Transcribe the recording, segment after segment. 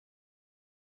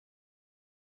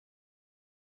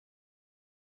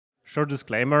short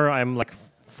disclaimer, I'm like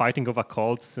fighting off a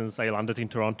cold since I landed in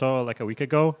Toronto like a week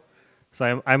ago.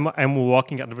 So I'm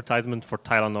walking advertisement for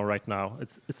Tylenol right now.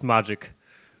 It's magic.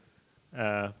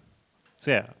 So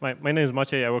yeah, my name is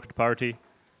Maciej. I work at Parity.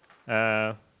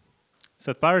 So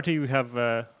at Parity we have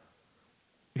a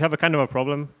kind of a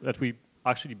problem that we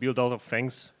actually build a lot of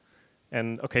things,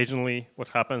 and occasionally what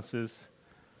happens is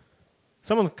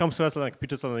someone comes to us and like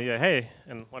pitches an idea, hey,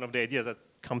 and one of the ideas that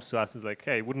comes to us is like,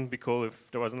 hey, wouldn't it be cool if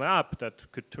there was an app that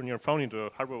could turn your phone into a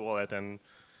hardware wallet, and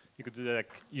you could do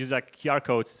like use like QR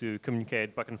codes to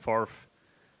communicate back and forth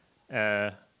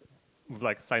with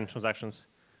like signed transactions.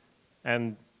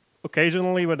 And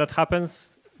occasionally when that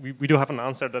happens, we do have an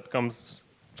answer that comes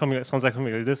sounds like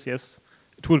something like this. Yes,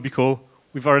 it would be cool.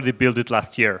 We've already built it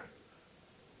last year,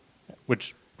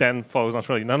 which then follows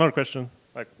naturally another question,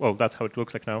 like, well, that's how it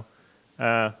looks like now.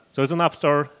 So it's on App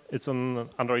Store. It's on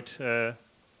Android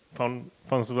phones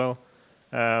as well.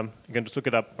 You can just look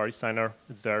it up, Parity Signer.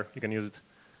 It's there. You can use it.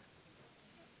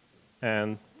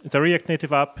 And it's a React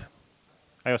Native app.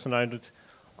 iOS and Android.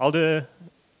 All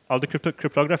the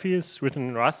cryptography is written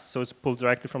in Rust, so it's pulled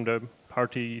directly from the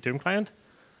Parity Ethereum client.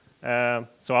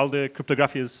 So all the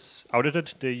cryptography is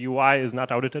audited. The UI is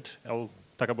not audited. I'll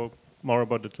talk more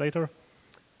about it later.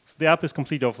 So the app is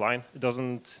completely offline. It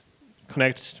doesn't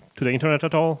connect to the internet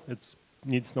at all. It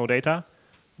needs no data.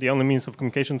 The only means of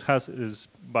communication it has is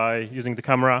by using the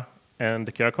camera and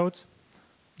the QR codes.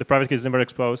 The private key is never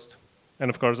exposed. And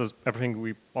of course, as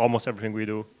almost everything we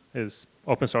do is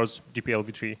open source GPL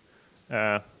v3.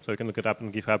 So you can look it up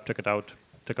on GitHub, check it out,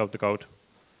 check out the code.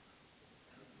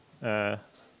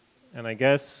 And I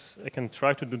guess I can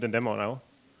try to do the demo now,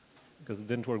 because it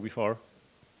didn't work before.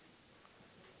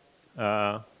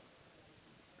 So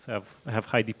I have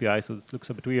high DPI, so this looks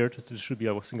a bit weird. It should be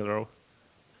a single row.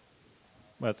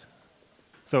 But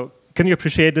so can you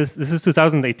appreciate this? This is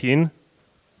 2018.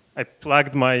 I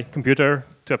plugged my computer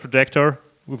to a projector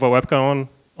with a webcam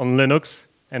on Linux,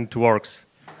 and it works.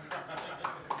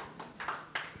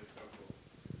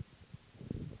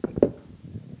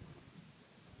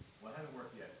 What hasn't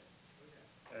worked yet?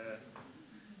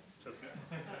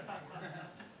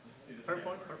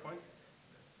 PowerPoint.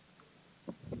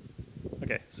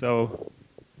 Okay, so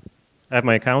I have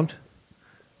my account.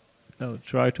 I'll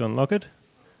try to unlock it.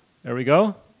 There we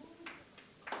go.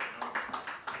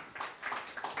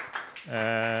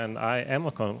 And I am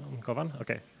on Kovan.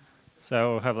 Okay.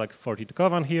 So I have like 42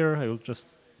 Kovan here. I will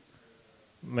just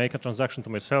make a transaction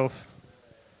to myself.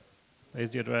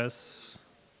 Paste the address.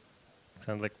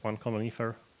 Send like one common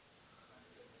ether.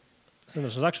 Send the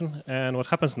transaction. And what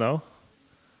happens now?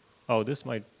 Oh, this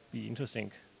might be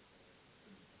interesting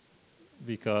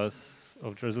because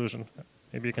of the resolution.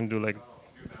 Maybe you can do like.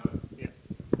 Yeah.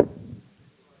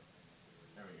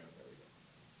 There we go.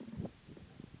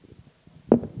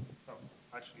 Oh,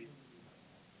 actually.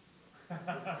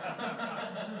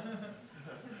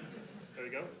 There we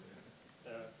go.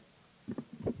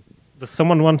 Does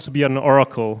someone want to be an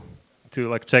oracle to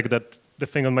like check that the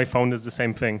thing on my phone is the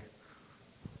same thing?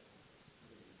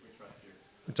 We trust you.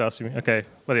 You trust me? Okay.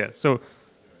 Well, yeah. So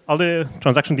all the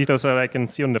transaction details that I can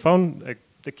see on the phone, like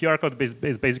the QR code is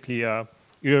basically a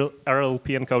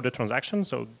RLP encoded transaction.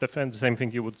 So the same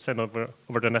thing you would send over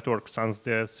the network sans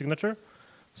the signature.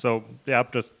 So the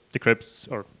app just decrypts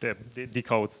or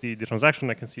decodes the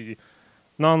transaction. I can see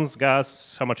nonce,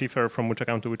 gas, how much ether from which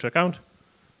account to which account.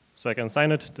 So I can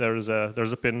sign it. There's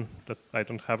a pin that I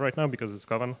don't have right now because it's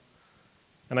Kovan.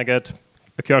 And I get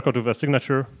a QR code with a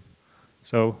signature.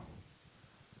 So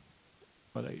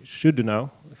what I should do now,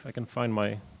 if I can find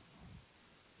my,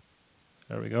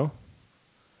 there we go.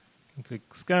 I can click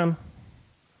scan.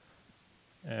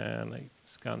 And I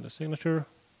scan the signature.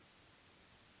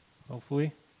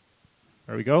 Hopefully.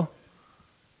 There we go.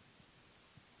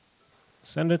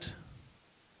 Send it.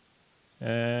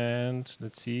 And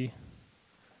let's see.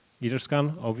 Ether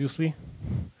scan, obviously.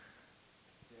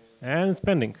 And it's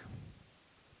pending.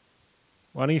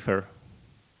 1 ether.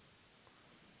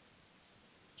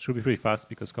 Should be pretty fast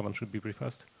because Kovan should be pretty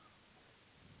fast.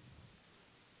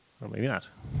 Or maybe not.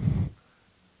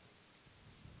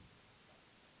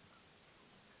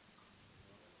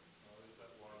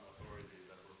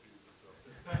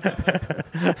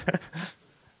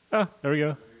 Oh, there we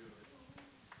go.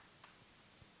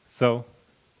 So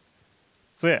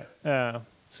yeah.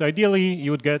 So ideally,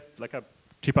 you would get like a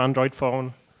cheap Android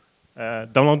phone,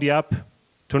 download the app,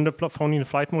 turn the phone in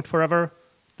flight mode forever,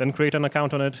 then create an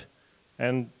account on it,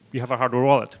 and you have a hardware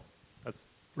wallet. That's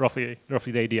roughly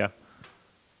the idea.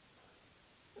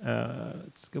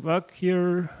 Let's go back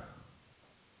here.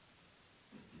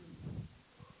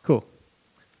 Cool.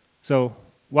 So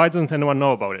why doesn't anyone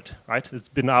know about it, right? It's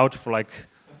been out for like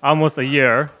almost a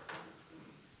year.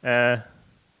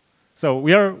 So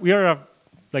we are a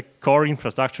like core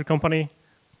infrastructure company,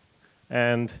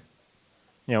 and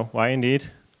why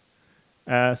indeed?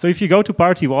 So if you go to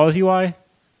Parity Wallet UI,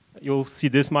 you'll see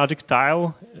this magic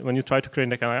tile when you try to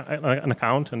create an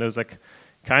account, and there's like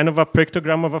kind of a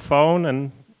pictogram of a phone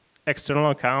and external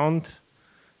account,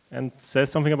 and says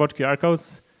something about QR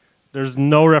codes. There's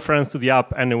no reference to the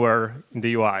app anywhere in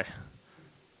the UI.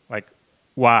 Like,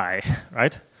 why,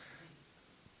 right?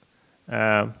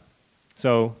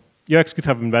 So UX could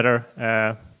have been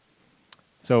better.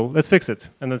 So let's fix it,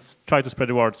 and let's try to spread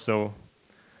the word. So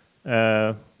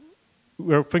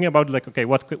we're thinking about like, okay,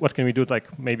 what can we do to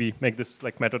like maybe make this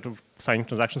like method of signing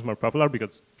transactions more popular,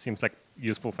 because it seems like a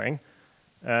useful thing.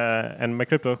 And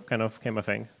MyCrypto kind of came a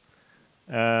thing.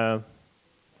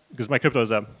 Because MyCrypto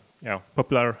is a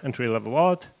popular entry-level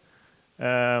wallet.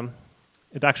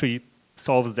 It actually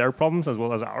solves their problems as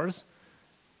well as ours.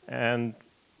 And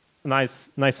nice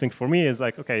thing for me is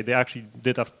like, okay, they actually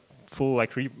did a full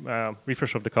like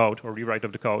refresh of the code or rewrite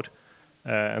of the code,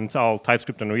 and it's all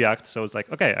TypeScript and React. So it's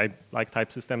like, okay, I like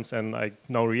type systems and I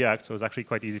know React, so it's actually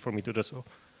quite easy for me to just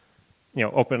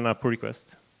open a pull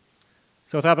request.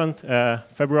 So what happened?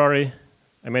 February,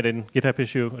 I made a GitHub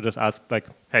issue. I just asked like,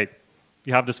 hey,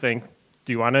 you have this thing,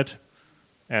 do you want it?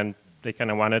 And they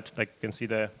kind of want it, like you can see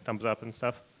the thumbs up and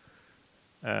stuff.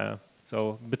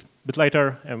 So a bit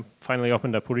later, I finally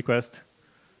opened a pull request,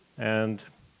 and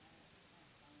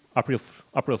April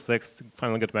 6th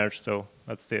finally got merged, so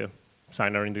that's the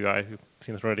signer in the UI, you've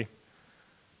seen it already.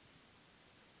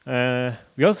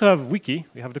 We also have wiki,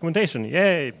 we have documentation,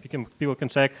 yay! People can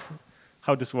check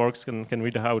how this works, can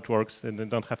read how it works, and they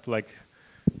don't have to like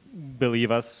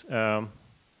believe us.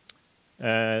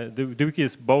 The wiki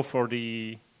is both for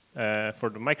the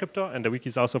MyCrypto, and the wiki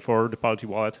is also for the Parity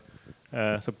wallet,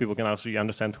 so people can actually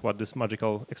understand what this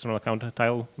magical external account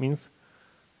tile means.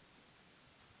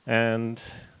 And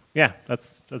yeah,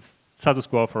 that's status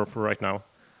quo for right now.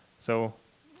 So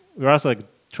we're also like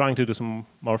trying to do some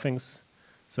more things.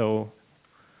 So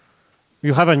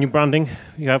you have a new branding.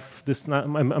 You have this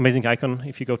amazing icon.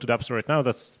 If you go to the App Store right now,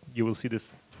 you will see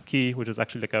this key, which is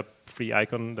actually like a free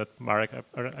icon that Marek,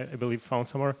 I believe, found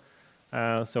somewhere.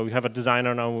 So we have a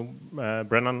designer now,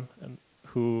 Brennan,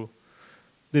 who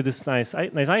did this nice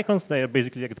icons. They are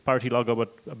basically like the Parity logo,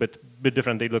 but a bit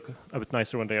different. They look a bit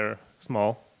nicer when they are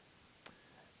small.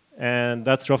 And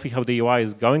that's roughly how the UI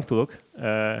is going to look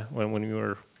when we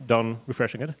were done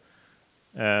refreshing it.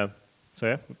 So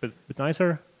yeah, a bit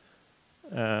nicer.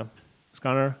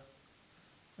 Scanner.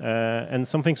 And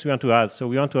some things we want to add. So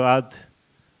we want to add,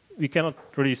 we cannot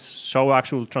really show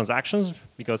actual transactions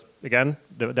because, again,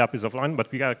 the app is offline, but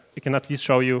we can at least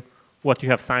show you what you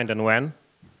have signed and when.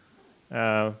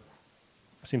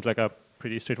 Seems like a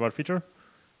pretty straightforward feature.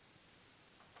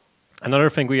 Another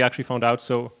thing we actually found out,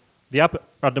 so the app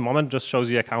at the moment just shows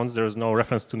you accounts. There is no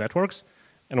reference to networks.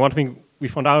 And one thing we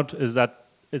found out is that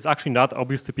it's actually not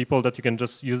obvious to people that you can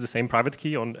just use the same private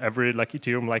key on every like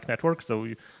Ethereum-like network. So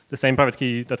the same private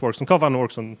key that works on Kovan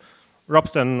works on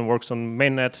Ropsten, works on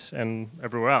mainnet, and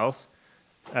everywhere else.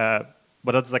 But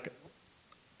that's like a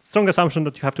strong assumption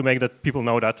that you have to make that people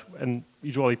know that, and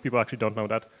usually people actually don't know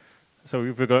that. So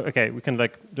if we go, okay, we can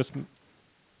like just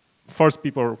force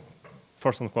people,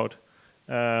 force unquote,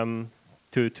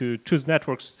 to choose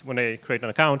networks when they create an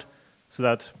account, so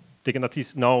that they can at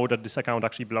least know that this account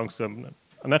actually belongs to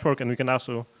a network, and we can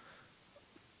also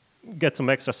get some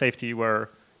extra safety where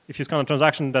if you scan a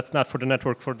transaction that's not for the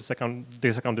network for this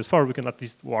account is for, we can at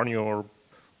least warn you or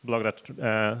block that,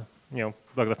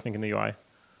 block that thing in the UI.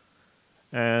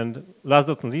 And last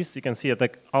but not least, you can see that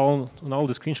like on all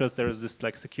the screenshots there is this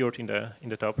like security in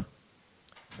the top.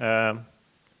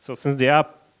 So since the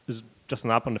app is just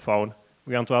an app on the phone,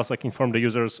 we want to also like inform the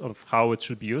users of how it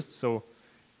should be used. So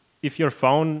if your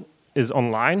phone is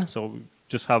online, so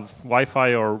just have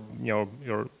Wi-Fi or your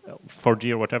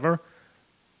 4G or whatever,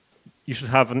 you should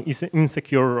have an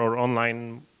insecure or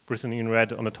online written in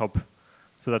red on the top,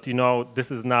 so that you know this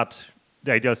is not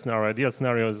the ideal scenario. Ideal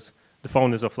scenario is the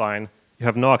phone is offline, you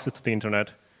have no access to the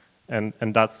internet, and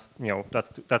that's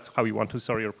how you want to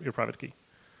store your private key.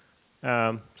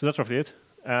 So that's roughly it.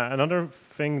 Another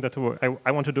thing that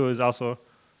I want to do is also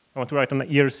I want to write an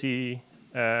ERC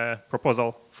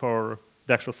proposal for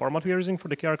the actual format we are using for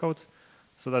the QR codes,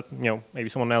 so that maybe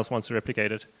someone else wants to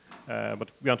replicate it. But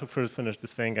we want to first finish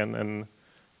this thing and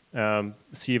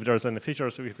see if there's any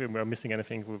features, if we are missing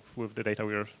anything with the data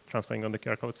we are transferring on the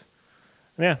QR codes.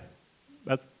 And yeah,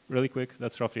 that's really quick.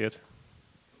 That's roughly it.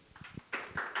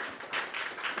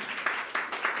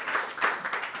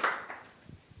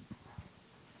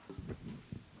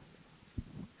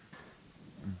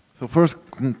 So first,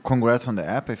 congrats on the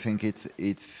app. I think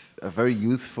it's a very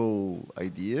useful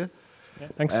idea. Yeah,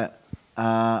 thanks.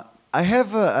 I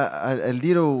have a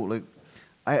little like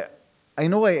I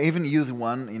know I even use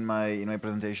one in my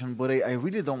presentation, but I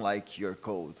really don't like QR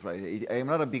code, right? I am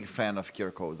not a big fan of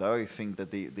QR codes. I always think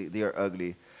that they are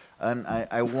ugly. And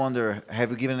I wonder, have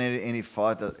you given any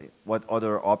thought that what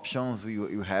other options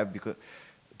you have because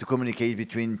to communicate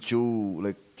between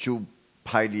two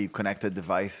highly connected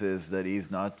devices that is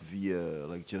not via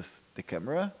like just the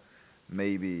camera?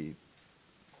 Maybe.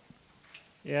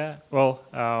 Yeah, well,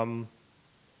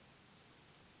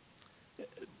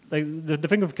 like the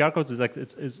thing with QR codes is like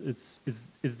it's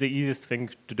the easiest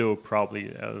thing to do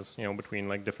probably as between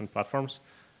like different platforms.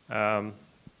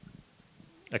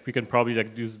 Like we can probably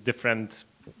like use different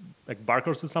like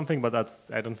barcodes or something, but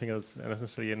I don't think that's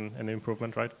necessarily an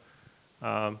improvement, right?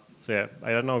 So yeah,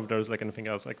 I don't know if there's like anything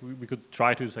else. Like we could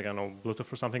try to use like I don't know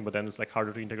Bluetooth or something, but then it's like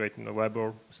harder to integrate in a web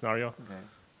or scenario. Okay.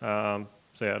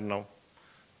 So yeah, I don't know.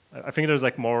 I think there's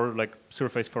like more like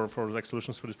surface for like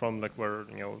solutions for this problem, like where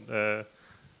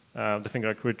the thing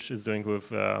like Rich is doing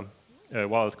with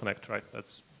Wallet Connect, right?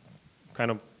 That's kind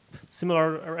of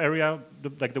similar area.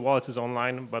 Like the wallet is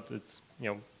online, but it's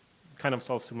kind of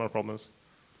solves similar problems.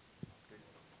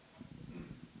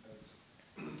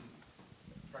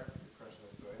 Practical question.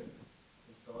 So I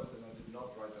installed and I did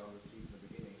not write down the seed in the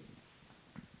beginning.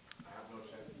 I have no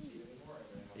chance to see it anymore.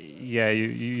 Yeah,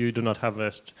 you do not have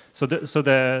list. So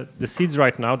the seeds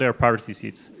right now, they're parity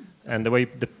seeds, and the way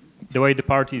the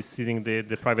party is seeding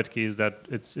the private key is that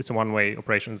it's a one-way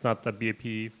operation. It's not a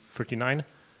BAP39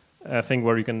 thing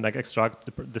where you can like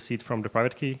extract the seed from the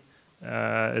private key.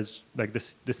 It's like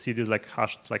the seed is like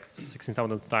hashed like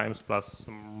 16,000 times plus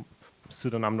some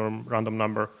pseudo random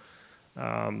number.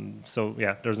 So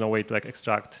yeah, there's no way to like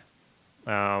extract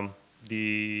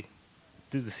the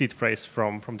seed phrase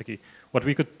from the key. What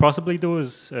we could possibly do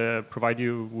is provide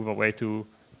you with a way to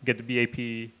get the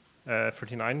BAP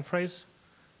 39 phrase,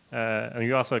 and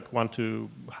you also like, want to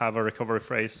have a recovery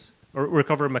phrase or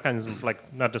recovery mechanism for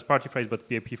like not just party phrase but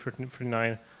BAP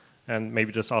 39, and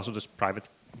maybe just also just private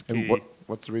key. And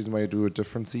what's the reason why you do a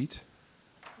different seed?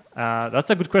 That's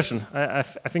a good question. I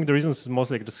think the reason is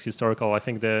mostly like just historical. I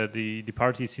think the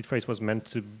party seed phrase was meant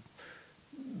to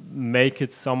make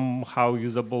it somehow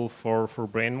usable for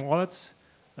brain wallets.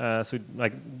 So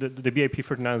like the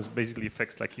BAP39 is basically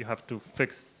fixed. Like you have to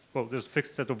fix, well, there's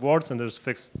fixed set of words and there's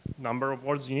fixed number of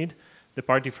words you need. The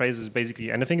party phrase is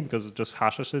basically anything because it just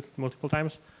hashes it multiple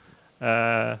times.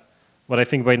 But I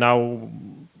think by now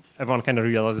everyone kind of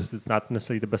realizes it's not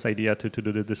necessarily the best idea to do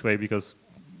it this way because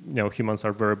humans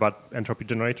are very bad entropy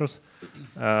generators.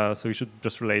 So we should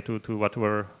just relate to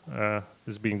whatever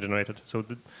is being generated. So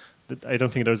I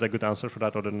don't think there's a good answer for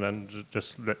that other than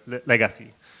just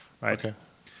legacy, right? Okay.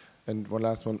 And one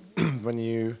last one: when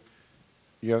you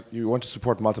want to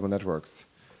support multiple networks,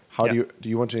 how do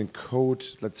you want to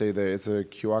encode? Let's say there is a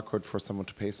QR code for someone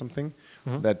to pay something,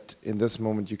 that in this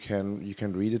moment you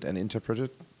can read it and interpret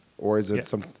it, or is it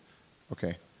some?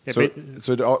 Okay. Yeah,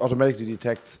 so it automatically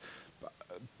detects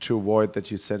to avoid that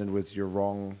you send it with your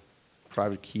wrong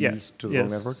private keys to the wrong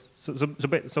network?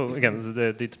 So again,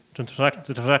 the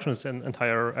transaction is an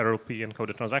entire RLP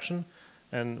encoded transaction,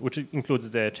 and which includes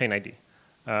the chain ID.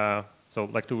 So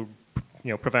like to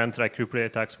prevent like replay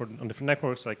attacks on different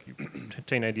networks, like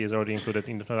chain ID is already included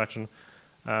in the transaction.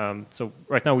 So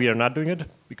right now we are not doing it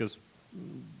because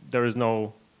there is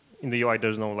no, in the UI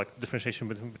there's no like differentiation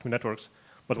between networks.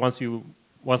 But once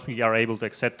we are able to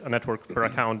accept a network per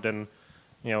account, then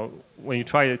when you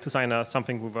try to sign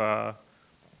something with a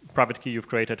private key you've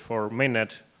created for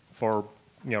mainnet for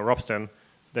Robston,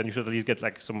 then you should at least get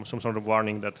like some sort of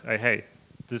warning that hey,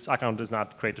 this account is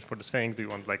not created for this thing. Do you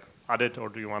want like add it or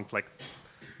do you want like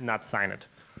not sign it?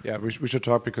 Yeah, we should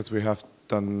talk because we have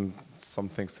done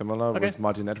something similar with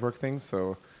multi-network things.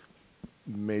 So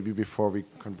maybe before we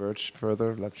converge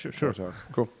further, let's sure. talk.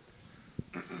 Cool.